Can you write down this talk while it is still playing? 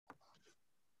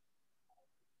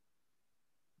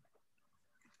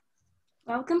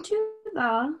Welcome to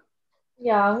the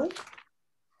Young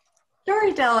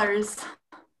Storytellers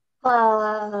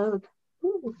Club.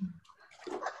 Ooh.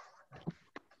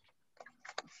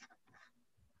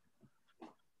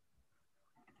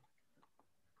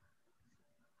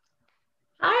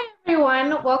 Hi,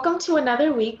 everyone. Welcome to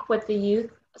another week with the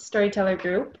Youth Storyteller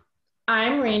Group.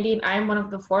 I'm Randee, and I'm one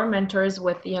of the 4 mentors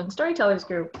with the Young Storytellers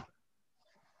Group.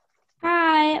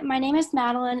 Hi, my name is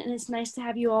Madeline, and it's nice to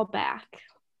have you all back.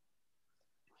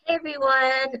 Hey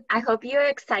everyone, I hope you're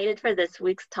excited for this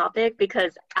week's topic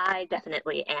because I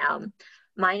definitely am.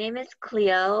 My name is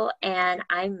Cleo and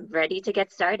I'm ready to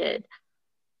get started.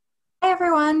 Hi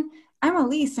everyone, I'm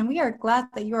Elise and we are glad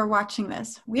that you are watching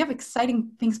this. We have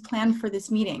exciting things planned for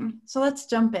this meeting, so let's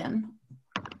jump in.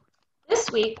 This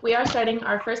week, we are starting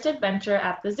our first adventure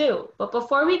at the zoo, but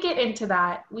before we get into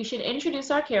that, we should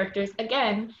introduce our characters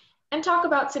again and talk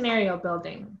about scenario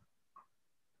building.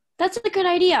 That's a good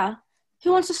idea.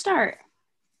 Who wants to start?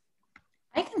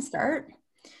 I can start.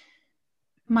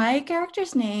 My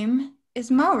character's name is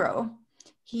Mauro.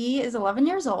 He is 11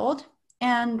 years old,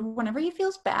 and whenever he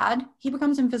feels bad, he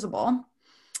becomes invisible.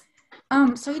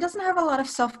 So he doesn't have a lot of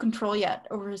self-control yet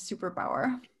over his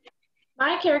superpower.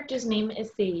 My character's name is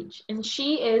Sage, and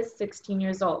she is 16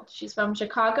 years old. She's from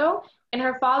Chicago, and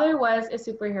her father was a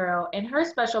superhero, and her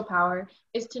special power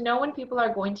is to know when people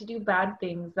are going to do bad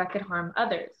things that could harm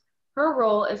others. Her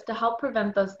role is to help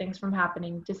prevent those things from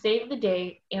happening, to save the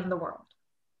day and the world.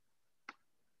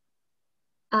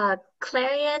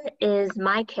 Clarion is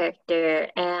my character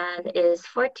and is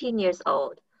 14 years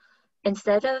old.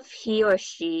 Instead of he or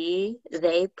she,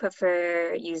 they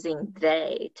prefer using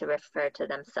they to refer to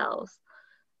themselves.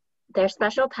 Their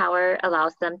special power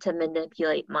allows them to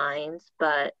manipulate minds,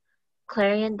 but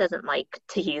Clarion doesn't like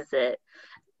to use it.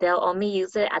 They'll only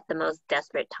use it at the most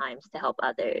desperate times to help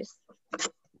others.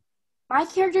 My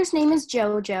character's name is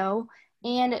Jojo,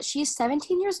 and she's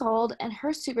 17 years old, and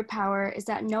her superpower is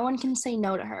that no one can say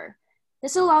no to her.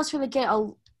 This allows her to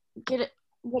get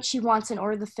what she wants in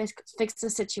order to fix the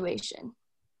situation.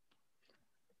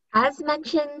 As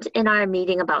mentioned in our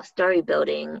meeting about story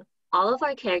building, all of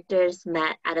our characters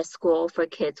met at a school for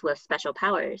kids with special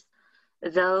powers.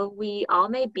 Though we all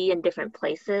may be in different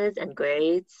places and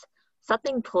grades,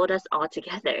 something pulled us all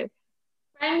together.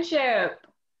 Friendship!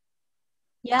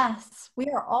 Yes, we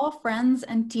are all friends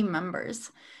and team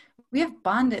members. We have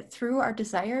bonded through our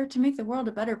desire to make the world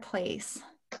a better place.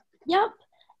 Yep,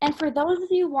 and for those of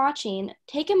you watching,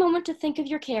 take a moment to think of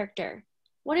your character.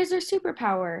 What is their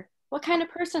superpower? What kind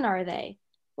of person are they?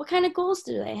 What kind of goals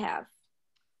do they have?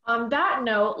 On that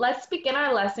note, let's begin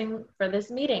our lesson for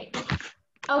this meeting.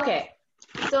 Okay,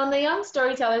 so in the Young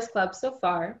Storytellers Club so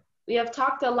far, we have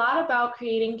talked a lot about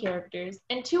creating characters,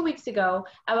 and 2 weeks ago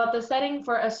about the setting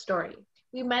for a story.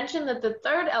 We mentioned that the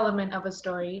third element of a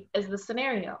story is the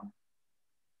scenario.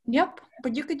 Yep,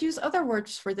 but you could use other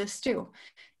words for this too.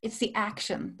 It's the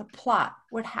action, the plot,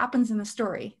 what happens in the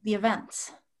story, the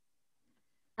events.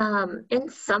 In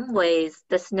some ways,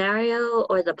 the scenario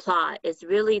or the plot is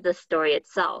really the story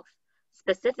itself.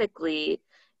 Specifically,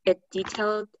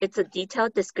 it's a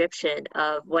detailed description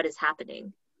of what is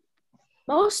happening.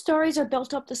 Most stories are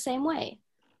built up the same way.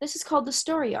 This is called the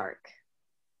story arc.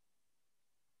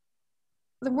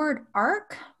 The word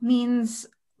arc means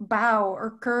bow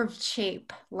or curved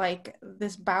shape, like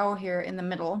this bow here in the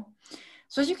middle.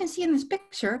 So as you can see in this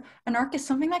picture, an arc is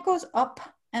something that goes up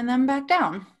and then back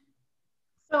down.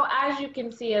 So as you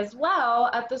can see as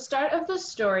well, at the start of the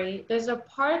story, there's a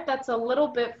part that's a little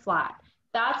bit flat.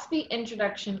 That's the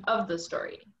introduction of the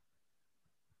story.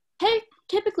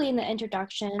 Typically in the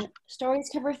introduction,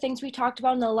 stories cover things we talked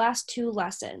about in the last 2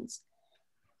 lessons.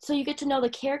 So you get to know the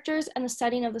characters and the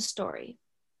setting of the story.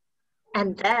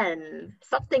 And then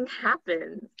something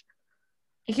happens.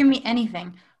 It can be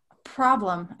anything, a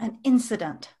problem, an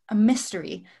incident, a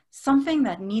mystery, something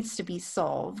that needs to be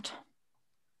solved.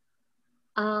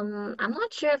 I'm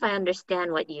not sure if I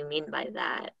understand what you mean by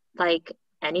that. Like,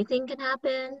 anything can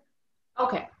happen?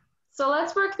 Okay, so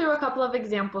let's work through a couple of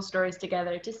example stories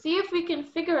together to see if we can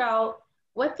figure out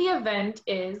what the event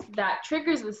is that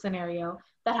triggers the scenario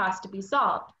that has to be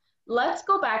solved. Let's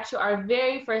go back to our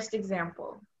very first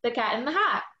example, the cat in the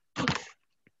hat.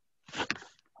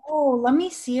 Oh, let me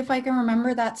see if I can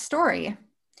remember that story.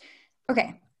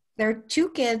 Okay, there are 2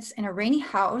 kids in a rainy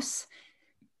house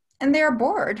and they are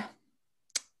bored.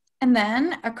 And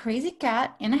then a crazy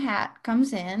cat in a hat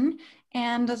comes in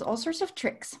and does all sorts of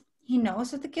tricks. He knows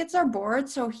that the kids are bored,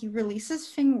 so he releases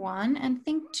thing 1 and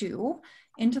thing 2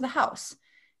 into the house.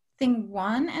 Thing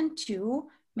 1 and 2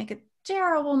 make a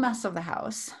terrible mess of the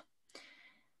house.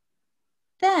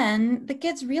 Then the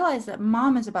kids realize that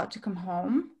mom is about to come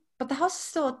home, but the house is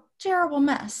still a terrible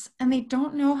mess and they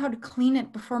don't know how to clean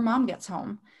it before mom gets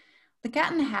home. The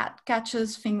Cat in the Hat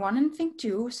catches thing 1 and thing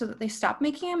 2 so that they stop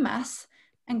making a mess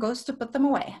and goes to put them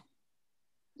away.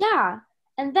 Yeah,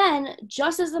 and then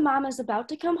just as the mom is about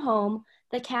to come home,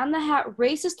 the Cat in the Hat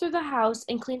races through the house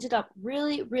and cleans it up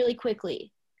really, really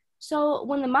quickly. So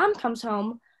when the mom comes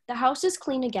home, the house is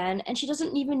clean again and she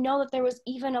doesn't even know that there was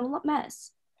even a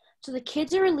mess. So the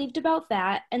kids are relieved about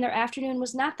that and their afternoon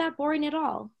was not that boring at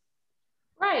all.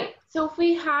 Right. So if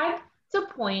we had to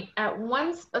point at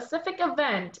one specific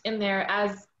event in there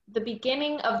as the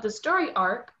beginning of the story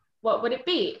arc, what would it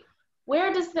be?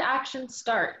 Where does the action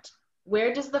start?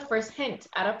 Where does the first hint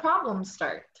at a problem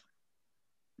start?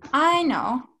 I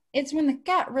know. It's when the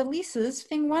cat releases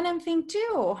thing 1 and thing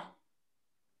 2.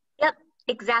 Yep,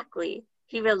 exactly.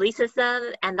 He releases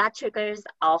them, and that triggers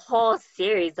a whole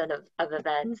series of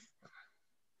events.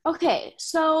 Okay,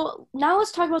 so now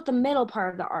let's talk about the middle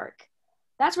part of the arc.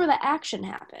 That's where the action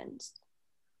happens.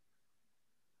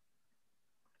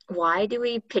 Why do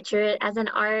we picture it as an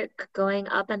arc going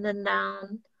up and then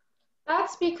down?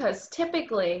 That's because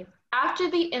typically,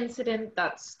 after the incident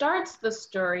that starts the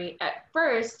story, at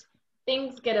first,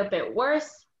 things get a bit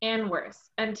worse and worse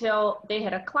until they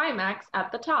hit a climax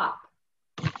at the top.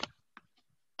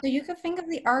 So you could think of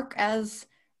the arc as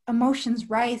emotions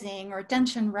rising or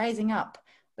tension rising up.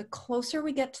 The closer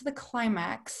we get to the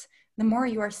climax, the more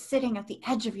you are sitting at the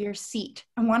edge of your seat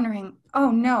and wondering,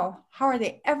 oh no, how are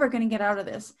they ever going to get out of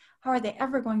this? How are they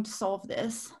ever going to solve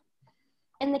this?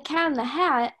 In the Cat in the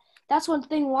Hat, that's when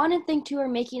thing 1 and thing 2 are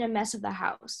making a mess of the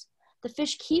house. The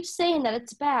fish keeps saying that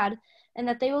it's bad and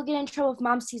that they will get in trouble if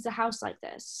mom sees a house like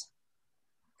this.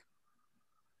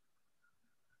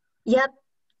 Yep,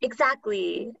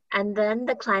 exactly. And then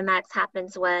the climax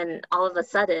happens when all of a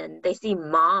sudden they see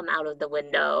mom out of the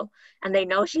window and they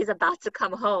know she's about to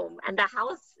come home and the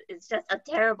house is just a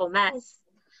terrible mess.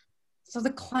 So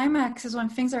the climax is when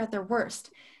things are at their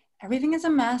worst. Everything is a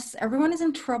mess, everyone is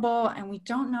in trouble, and we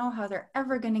don't know how they're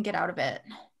ever going to get out of it.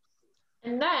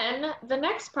 And then the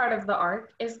next part of the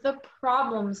arc is the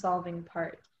problem-solving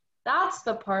part. That's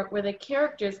the part where the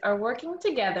characters are working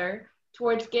together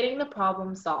towards getting the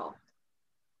problem solved.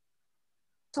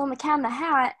 So in the Cat in the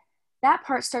Hat, that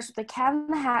part starts with the Cat in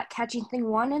the Hat catching thing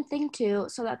 1 and thing 2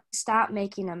 so that they stop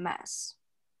making a mess.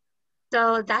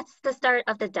 So that's the start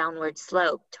of the downward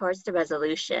slope towards the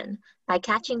resolution. By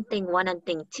catching thing 1 and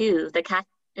thing 2, the Cat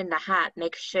in the Hat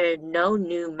makes sure no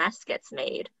new mess gets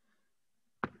made.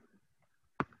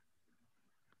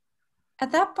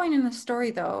 At that point in the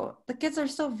story, though, the kids are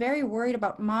still very worried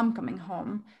about mom coming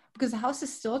home because the house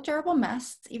is still a terrible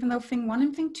mess, even though thing 1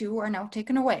 and thing 2 are now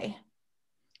taken away.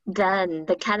 Then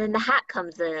the Cat in the Hat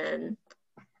comes in.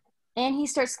 And he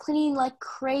starts cleaning like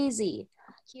crazy.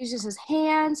 He uses his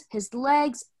hands, his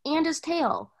legs, and his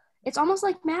tail. It's almost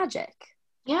like magic.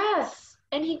 Yes,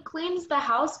 and he cleans the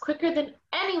house quicker than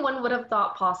anyone would have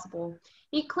thought possible.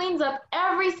 He cleans up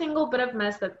every single bit of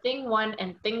mess that thing 1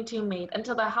 and thing 2 made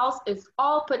until the house is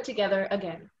all put together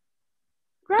again.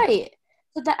 Right.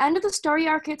 So the end of the story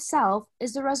arc itself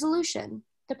is the resolution.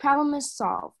 The problem is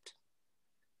solved.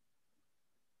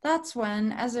 That's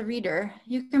when, as a reader,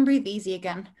 you can breathe easy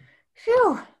again.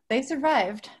 Phew, they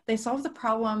survived. They solved the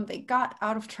problem. They got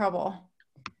out of trouble.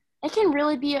 It can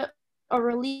really be a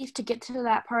relief to get to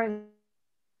that part of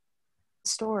the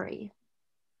story.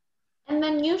 And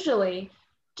then usually,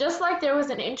 just like there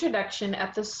was an introduction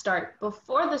at the start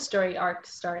before the story arc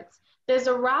starts, there's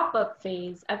a wrap-up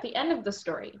phase at the end of the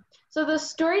story. So the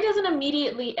story doesn't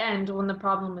immediately end when the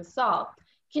problem is solved.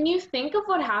 Can you think of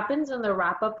what happens in the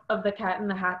wrap-up of the Cat in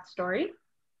the Hat story?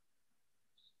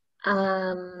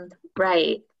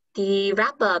 Right. The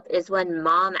wrap-up is when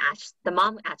the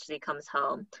mom actually comes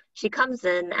home. She comes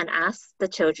in and asks the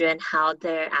children how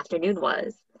their afternoon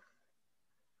was.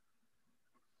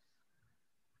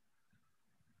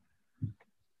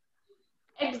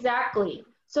 Exactly.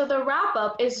 So the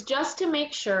wrap-up is just to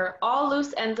make sure all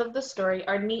loose ends of the story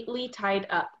are neatly tied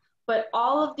up, but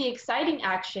all of the exciting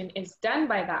action is done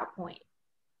by that point.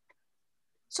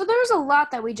 So there's a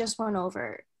lot that we just went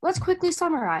over. Let's quickly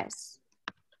summarize.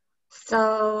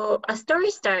 So a story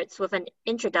starts with an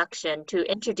introduction to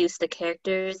introduce the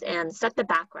characters and set the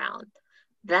background.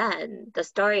 Then the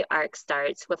story arc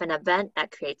starts with an event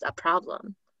that creates a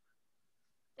problem.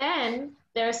 Then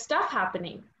there's stuff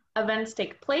happening. Events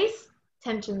take place,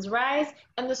 tensions rise,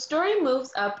 and the story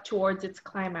moves up towards its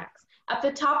climax. At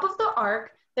the top of the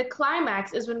arc, the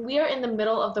climax is when we are in the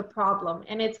middle of the problem,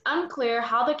 and it's unclear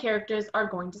how the characters are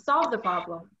going to solve the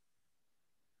problem.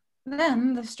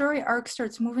 Then the story arc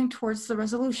starts moving towards the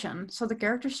resolution. So the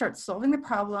characters start solving the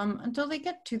problem until they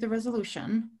get to the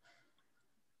resolution.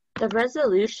 The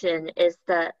resolution is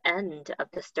the end of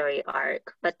the story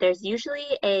arc, but there's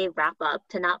usually a wrap up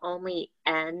to not only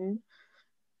end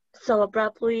so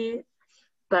abruptly,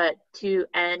 but to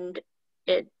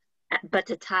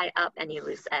tie up any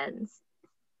loose ends.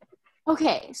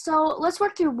 Okay, so let's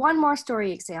work through one more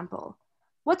story example.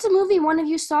 What's a movie one of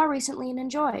you saw recently and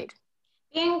enjoyed?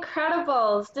 The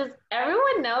Incredibles. Does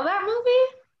everyone know that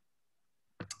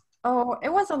movie? Oh,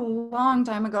 it was a long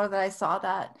time ago that I saw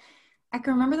that. I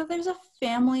can remember that there's a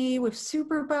family with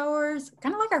superpowers,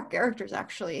 kind of like our characters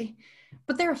actually,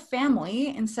 but they're a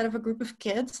family instead of a group of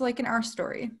kids like in our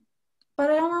story.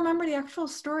 But I don't remember the actual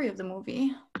story of the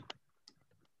movie.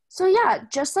 So yeah,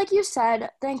 just like you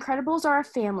said, the Incredibles are a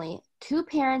family, 2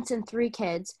 parents and 3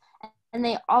 kids, and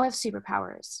they all have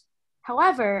superpowers.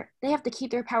 However, they have to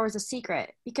keep their powers a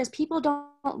secret because people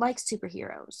don't like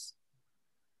superheroes.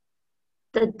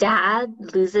 The dad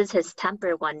loses his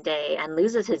temper one day and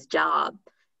loses his job.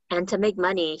 And to make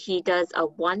money, he does a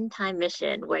one-time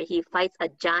mission where he fights a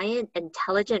giant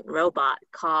intelligent robot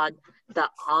called the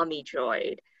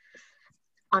Omnidroid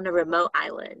on a remote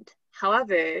island.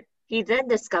 However, he then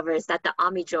discovers that the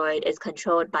Omnidroid is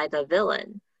controlled by the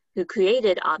villain, who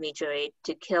created Omnidroid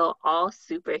to kill all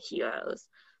superheroes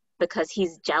because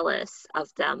he's jealous of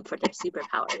them for their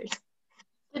superpowers.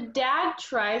 The dad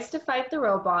tries to fight the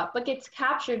robot, but gets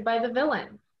captured by the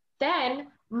villain. Then,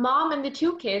 Mom and the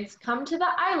 2 kids come to the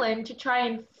island to try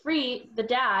and free the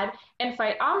dad and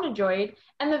fight Omnidroid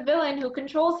and the villain who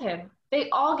controls him. They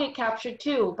all get captured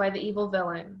too by the evil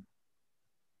villain.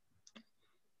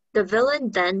 The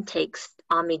villain then takes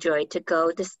Omnidroid to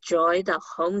go destroy the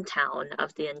hometown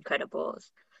of the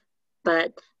Incredibles,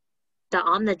 but the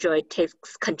Omnidroid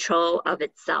takes control of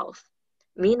itself.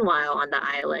 Meanwhile, on the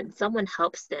island, someone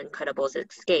helps the Incredibles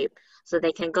escape so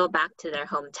they can go back to their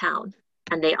hometown,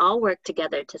 and they all work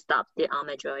together to stop the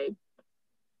Omnidroid.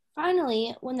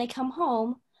 Finally, when they come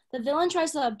home, the villain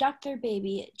tries to abduct their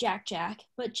baby, Jack Jack,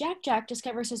 but Jack Jack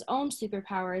discovers his own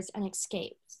superpowers and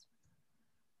escapes.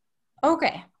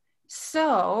 Okay,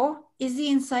 so is the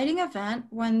inciting event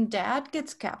when Dad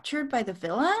gets captured by the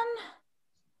villain?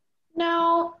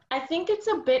 No, I think it's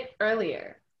a bit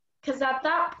earlier. Because at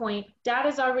that point, Dad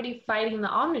is already fighting the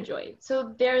Omnidroid,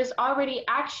 so there's already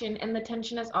action and the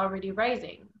tension is already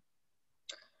rising.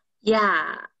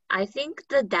 Yeah, I think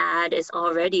the dad is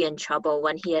already in trouble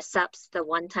when he accepts the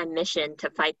one-time mission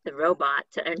to fight the robot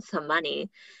to earn some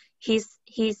money. He's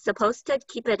supposed to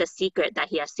keep it a secret that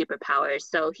he has superpowers,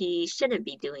 so he shouldn't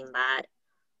be doing that.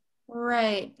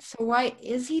 Right, so why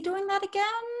is he doing that again?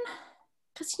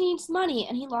 Because he needs money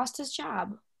and he lost his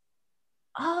job.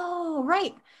 Oh,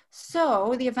 right.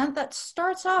 So the event that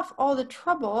starts off all the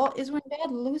trouble is when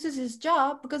Dad loses his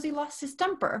job because he lost his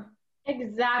temper.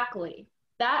 Exactly.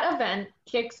 That event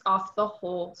kicks off the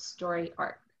whole story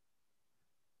arc.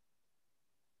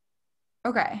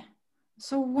 Okay,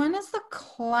 so when is the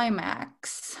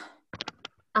climax?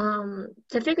 To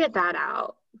figure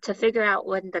out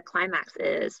when the climax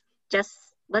is, just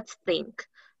let's think.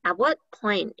 At what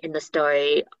point in the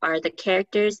story are the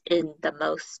characters in the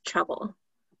most trouble?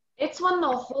 It's when the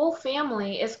whole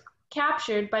family is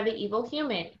captured by the evil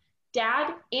human,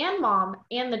 Dad and Mom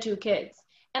and the 2 kids.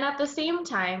 And at the same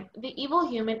time, the evil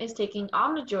human is taking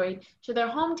Omnidroid to their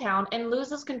hometown and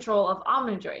loses control of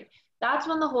Omnidroid. That's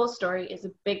when the whole story is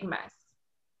a big mess.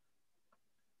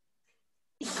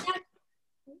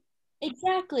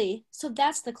 Exactly. So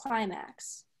that's the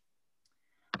climax.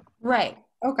 Right,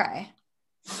 okay.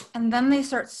 And then they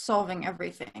start solving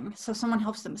everything. So someone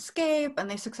helps them escape and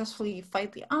they successfully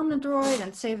fight the Omnidroid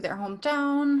and save their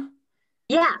hometown.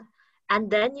 Yeah, and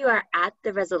then you are at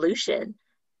the resolution.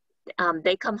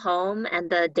 They come home and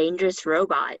the dangerous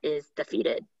robot is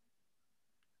defeated.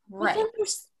 Right. But then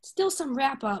there's still some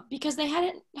wrap up because they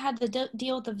hadn't had to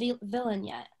deal with the villain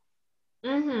yet.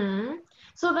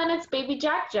 So then it's baby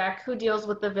Jack Jack who deals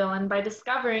with the villain by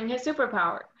discovering his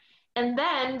superpower. And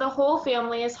then the whole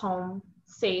family is home,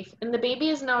 safe, and the baby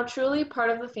is now truly part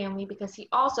of the family because he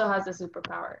also has a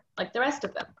superpower, like the rest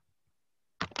of them.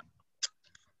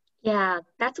 Yeah,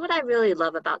 that's what I really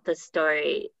love about this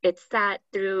story. It's that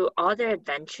through all their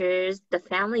adventures, the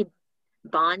family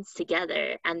bonds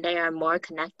together and they are more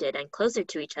connected and closer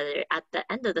to each other at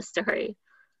the end of the story.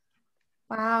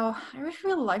 Wow, I wish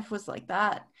real life was like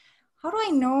that. How do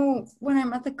I know when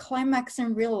I'm at the climax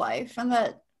in real life and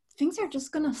that things are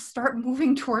just gonna start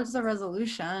moving towards the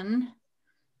resolution?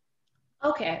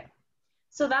 Okay,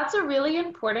 so that's a really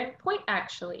important point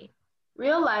actually.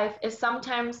 Real life is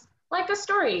sometimes like a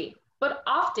story, but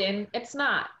often it's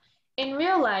not. In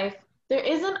real life, there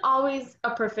isn't always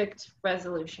a perfect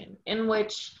resolution in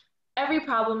which every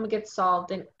problem gets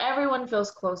solved and everyone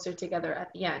feels closer together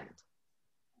at the end.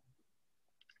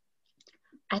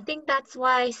 I think that's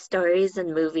why stories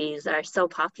and movies are so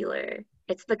popular.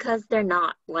 It's because they're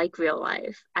not like real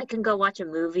life. I can go watch a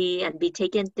movie and be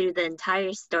taken through the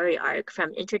entire story arc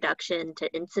from introduction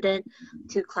to incident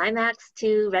to climax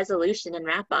to resolution and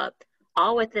wrap up,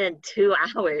 all within 2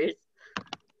 hours.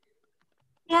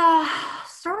 Yeah,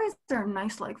 stories are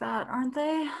nice like that, aren't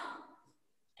they?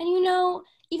 And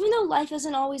even though life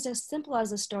isn't always as simple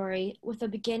as a story, with a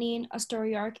beginning, a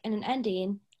story arc, and an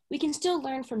ending, we can still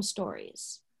learn from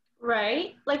stories.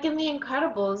 Right? Like in The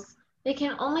Incredibles, they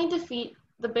can only defeat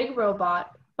the big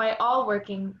robot by all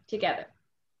working together.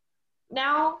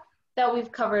 Now that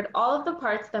we've covered all of the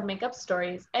parts that make up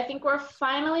stories, I think we're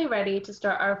finally ready to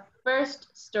start our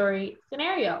first story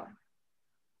scenario.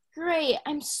 Great,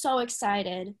 I'm so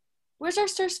excited. Where's our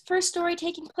first story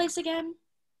taking place again?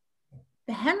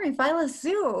 The Henry Vilas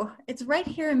Zoo. It's right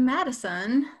here in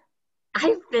Madison.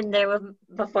 I've been there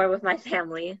before with my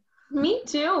family. Me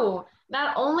too.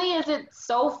 Not only is it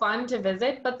so fun to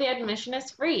visit, but the admission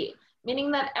is free,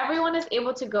 meaning that everyone is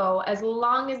able to go as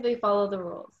long as they follow the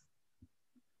rules.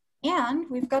 And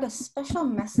we've got a special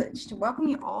message to welcome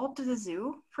you all to the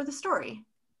zoo for the story.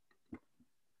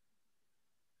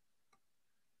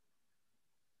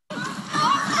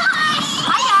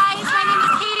 Hi guys, my name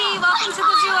is Katie. Welcome to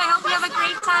the zoo. I hope you have a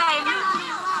great time.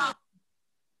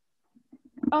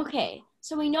 Okay,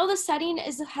 so we know the setting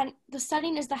is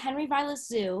the Henry Vilas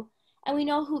Zoo, and we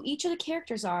know who each of the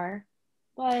characters are,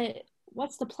 but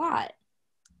what's the plot?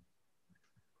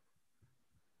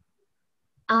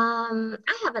 I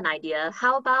have an idea.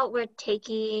 How about we're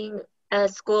taking a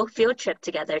school field trip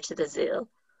together to the zoo?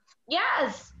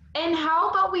 Yes! And how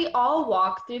about we all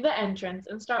walk through the entrance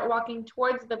and start walking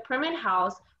towards the Primmett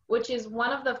House, which is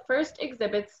one of the first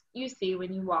exhibits you see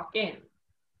when you walk in.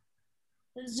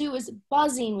 The zoo is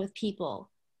buzzing with people,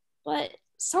 but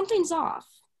something's off.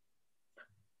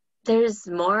 There's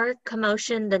more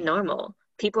commotion than normal.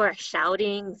 People are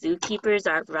shouting, zookeepers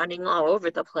are running all over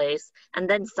the place, and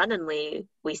then suddenly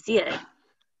we see it.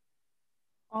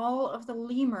 All of the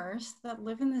lemurs that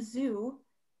live in the zoo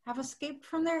have escaped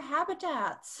from their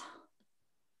habitats.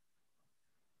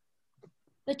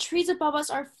 The trees above us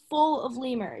are full of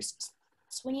lemurs,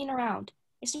 swinging around.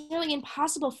 It's nearly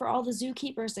impossible for all the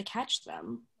zookeepers to catch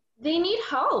them. They need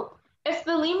help. If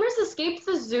the lemurs escape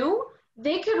the zoo,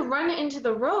 they could run into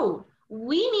the road.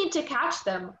 We need to catch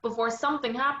them before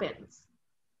something happens.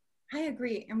 I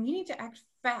agree, and we need to act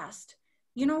fast.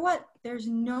 You know what? There's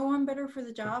no one better for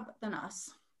the job than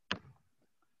us.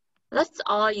 Let's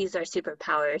all use our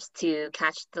superpowers to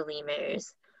catch the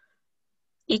lemurs.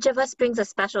 Each of us brings a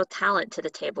special talent to the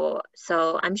table,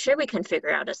 so I'm sure we can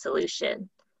figure out a solution.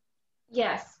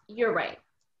 Yes, you're right.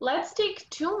 Let's take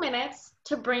 2 minutes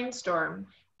to brainstorm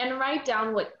and write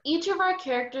down what each of our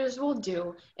characters will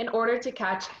do in order to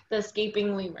catch the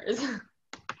escaping lemurs.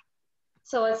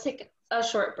 So let's take a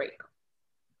short break.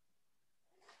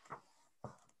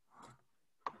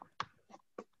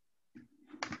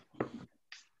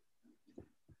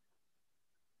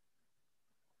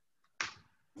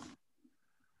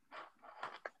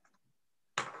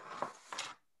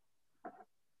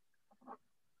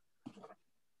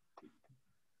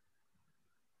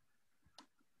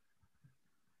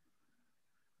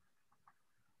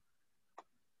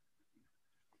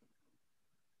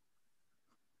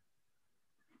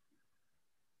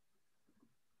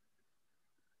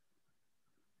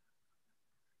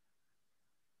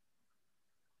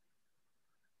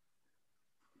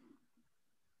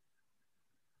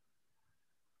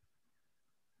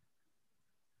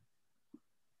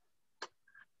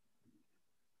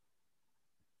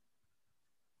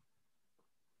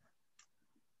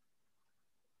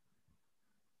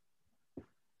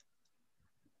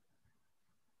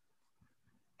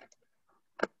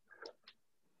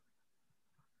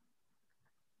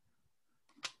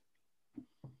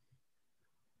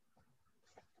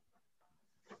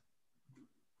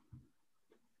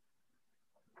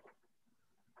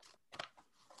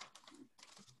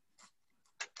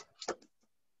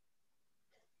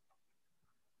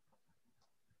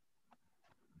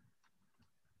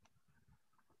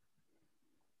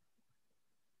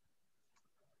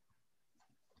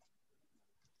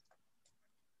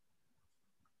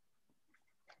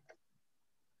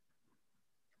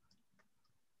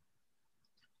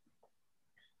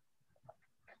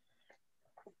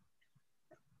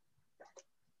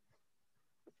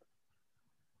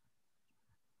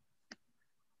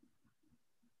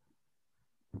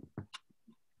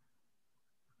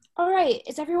 All right,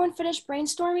 is everyone finished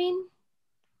brainstorming?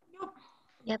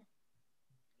 Yep.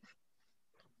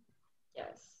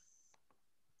 Yes.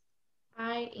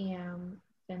 I am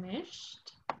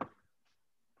finished.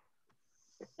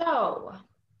 So,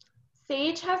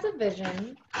 Sage has a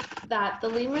vision that the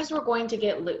lemurs were going to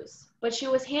get loose, but she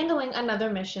was handling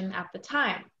another mission at the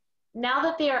time. Now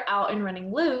that they are out and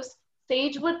running loose,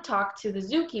 Sage would talk to the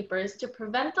zookeepers to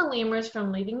prevent the lemurs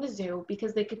from leaving the zoo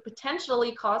because they could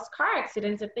potentially cause car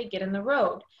accidents if they get in the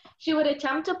road. She would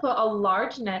attempt to put a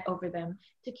large net over them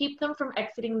to keep them from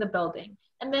exiting the building,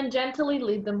 and then gently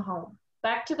lead them home,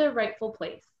 back to their rightful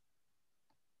place.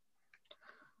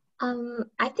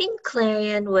 I think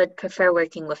Clarion would prefer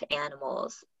working with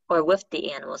animals, or with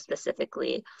the animals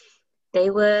specifically. They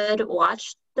would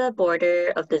watch the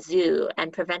border of the zoo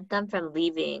and prevent them from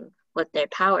leaving with their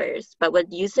powers, but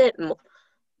would use it,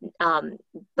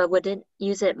 but wouldn't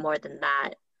use it more than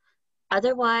that.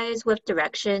 Otherwise, with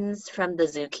directions from the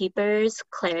zookeepers,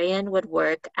 Clarion would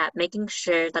work at making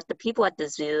sure that the people at the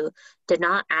zoo did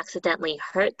not accidentally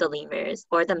hurt the lemurs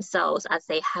or themselves as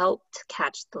they helped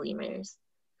catch the lemurs.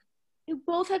 You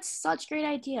both had such great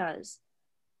ideas.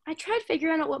 I tried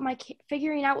figuring out what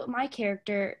my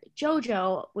character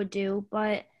JoJo would do,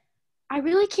 but I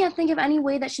really can't think of any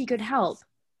way that she could help.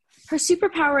 Her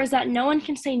superpower is that no one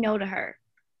can say no to her.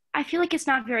 I feel like it's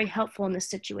not very helpful in this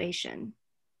situation.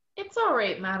 It's all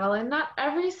right, Madeline. Not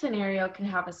every scenario can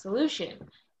have a solution.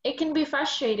 It can be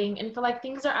frustrating and feel like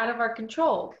things are out of our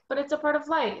control, but it's a part of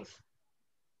life.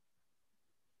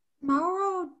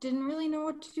 Mauro didn't really know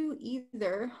what to do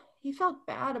either. He felt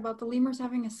bad about the lemurs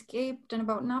having escaped and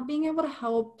about not being able to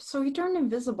help, so he turned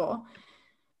invisible.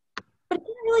 But he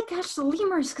didn't really catch the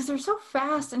lemurs because they're so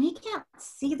fast and he can't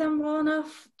see them well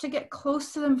enough to get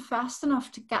close to them fast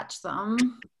enough to catch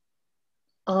them.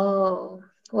 Oh,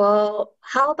 well,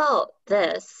 how about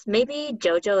this? Maybe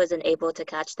JoJo isn't able to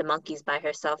catch the monkeys by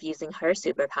herself using her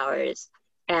superpowers,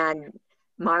 and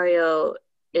Mario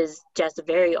is just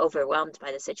very overwhelmed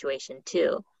by the situation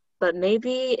too. But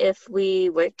maybe if we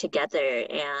work together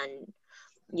and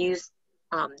use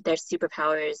their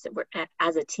superpowers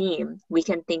as a team, we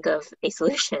can think of a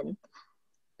solution.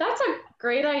 That's a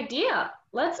great idea.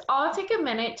 Let's all take a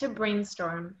minute to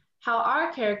brainstorm how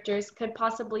our characters could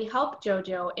possibly help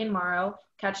JoJo and Mauro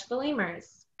catch the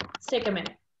lemurs. Let's take a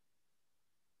minute.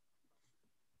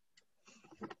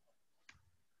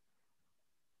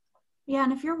 Yeah,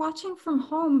 and if you're watching from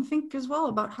home, think as well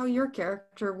about how your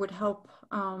character would help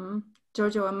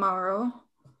JoJo and Mauro.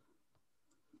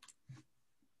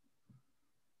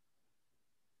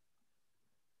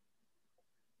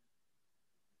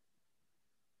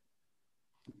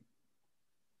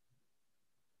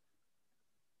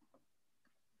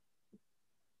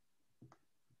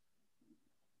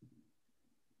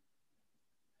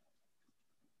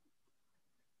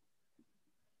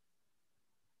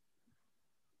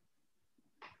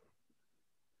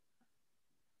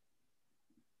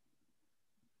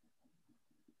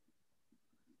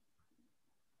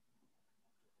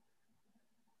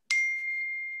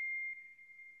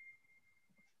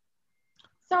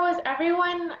 So is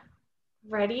everyone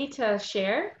ready to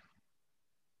share?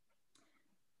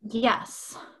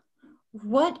 Yes.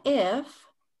 What if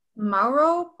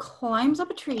Mauro climbs up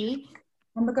a tree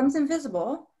and becomes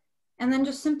invisible and then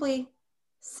just simply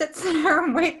sits there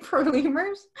and wait for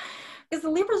lemurs? Because the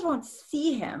lemurs won't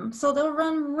see him, so they'll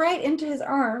run right into his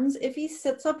arms if he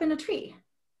sits up in a tree.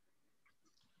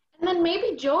 And then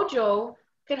maybe JoJo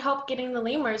could help getting the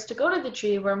lemurs to go to the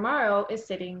tree where Mauro is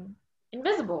sitting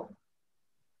invisible.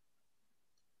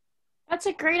 That's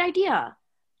a great idea.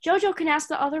 JoJo can ask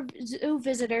the other zoo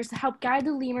visitors to help guide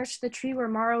the lemurs to the tree where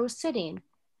Mauro is sitting.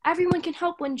 Everyone can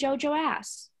help when JoJo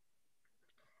asks.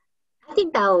 I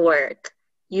think that'll work.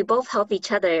 You both help each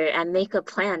other and make a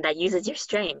plan that uses your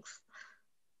strengths.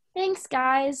 Thanks,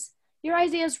 guys. Your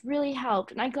ideas really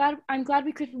helped, and I'm glad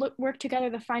we could work together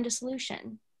to find a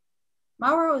solution.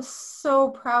 Mauro is so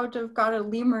proud to have got a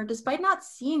lemur despite not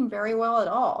seeing very well at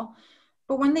all.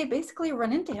 But when they basically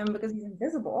run into him because he's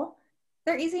invisible,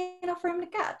 they're easy enough for him to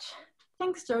catch.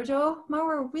 Thanks, JoJo.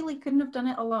 Mauro really couldn't have done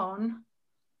it alone.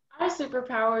 Our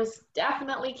superpowers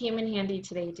definitely came in handy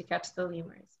today to catch the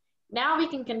lemurs. Now we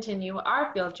can continue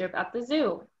our field trip at the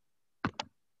zoo.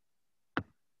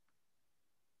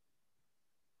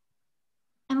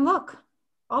 And look,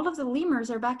 all of the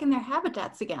lemurs are back in their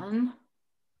habitats again.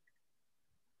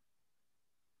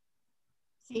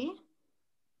 See?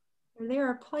 They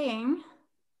are playing.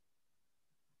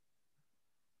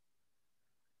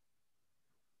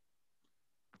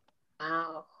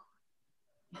 Wow.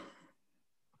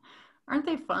 Aren't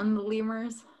they fun, the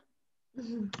lemurs?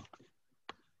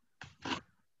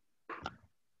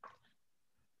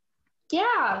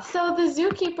 Yeah, so the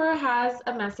zookeeper has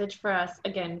a message for us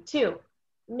again, too.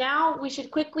 Now we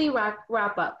should quickly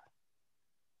wrap up.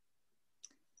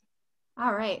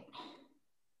 All right.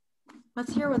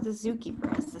 Let's hear what the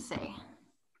zookeeper has to say.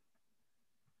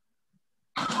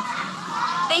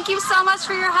 Thank you so much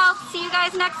for your help. See you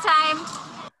guys next time.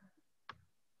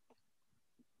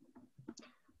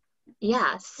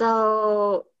 Yeah,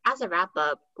 so as a wrap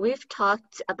up, we've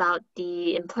talked about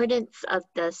the importance of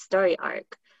the story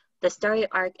arc. The story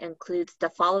arc includes the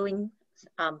following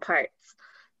parts: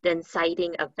 the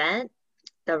inciting event,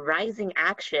 the rising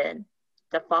action,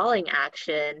 the falling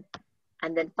action,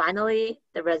 and then finally,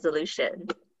 the resolution.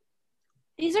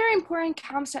 These are important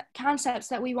concepts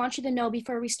that we want you to know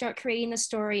before we start creating the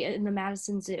story in the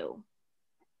Madison Zoo.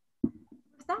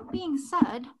 With that being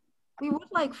said, we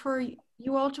would like for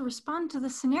you all to respond to the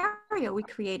scenario we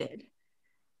created.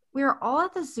 We are all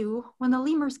at the zoo when the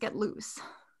lemurs get loose.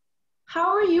 How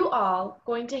are you all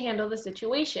going to handle the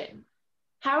situation?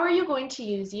 How are you going to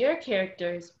use your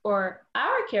characters or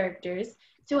our characters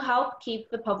to help keep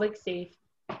the public safe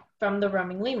from the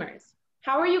roaming lemurs?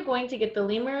 How are you going to get the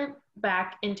lemur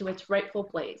back into its rightful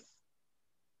place?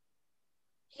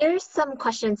 Here's some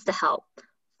questions to help.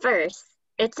 First,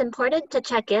 it's important to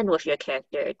check in with your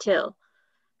character too.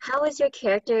 How is your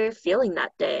character feeling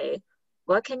that day?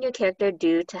 What can your character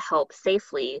do to help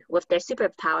safely with their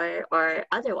superpower or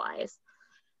otherwise?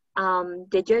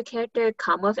 Did your character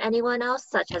come with anyone else,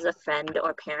 such as a friend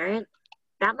or parent?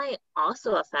 That might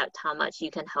also affect how much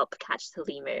you can help catch the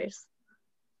lemurs.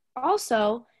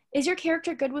 Also, is your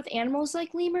character good with animals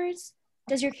like lemurs?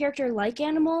 Does your character like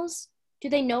animals? Do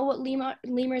they know what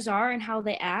lemurs are and how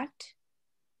they act?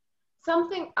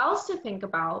 Something else to think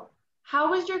about: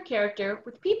 how is your character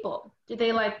with people? Do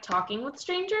they like talking with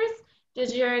strangers?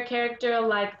 Does your character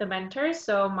like the mentors,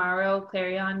 so Mario,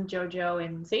 Clarion, Jojo,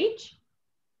 and Sage?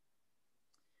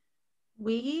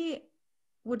 We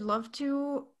would love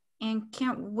to and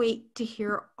can't wait to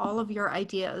hear all of your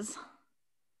ideas.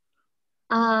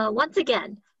 Once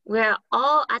again, we're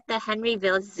all at the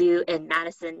Henryville Zoo in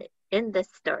Madison in this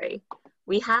story.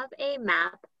 We have a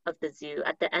map of the zoo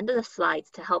at the end of the slides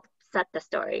to help set the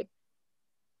story.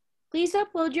 Please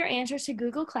upload your answers to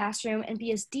Google Classroom and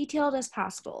be as detailed as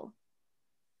possible.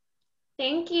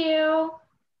 Thank you.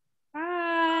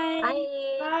 Bye.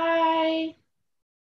 Bye. Bye.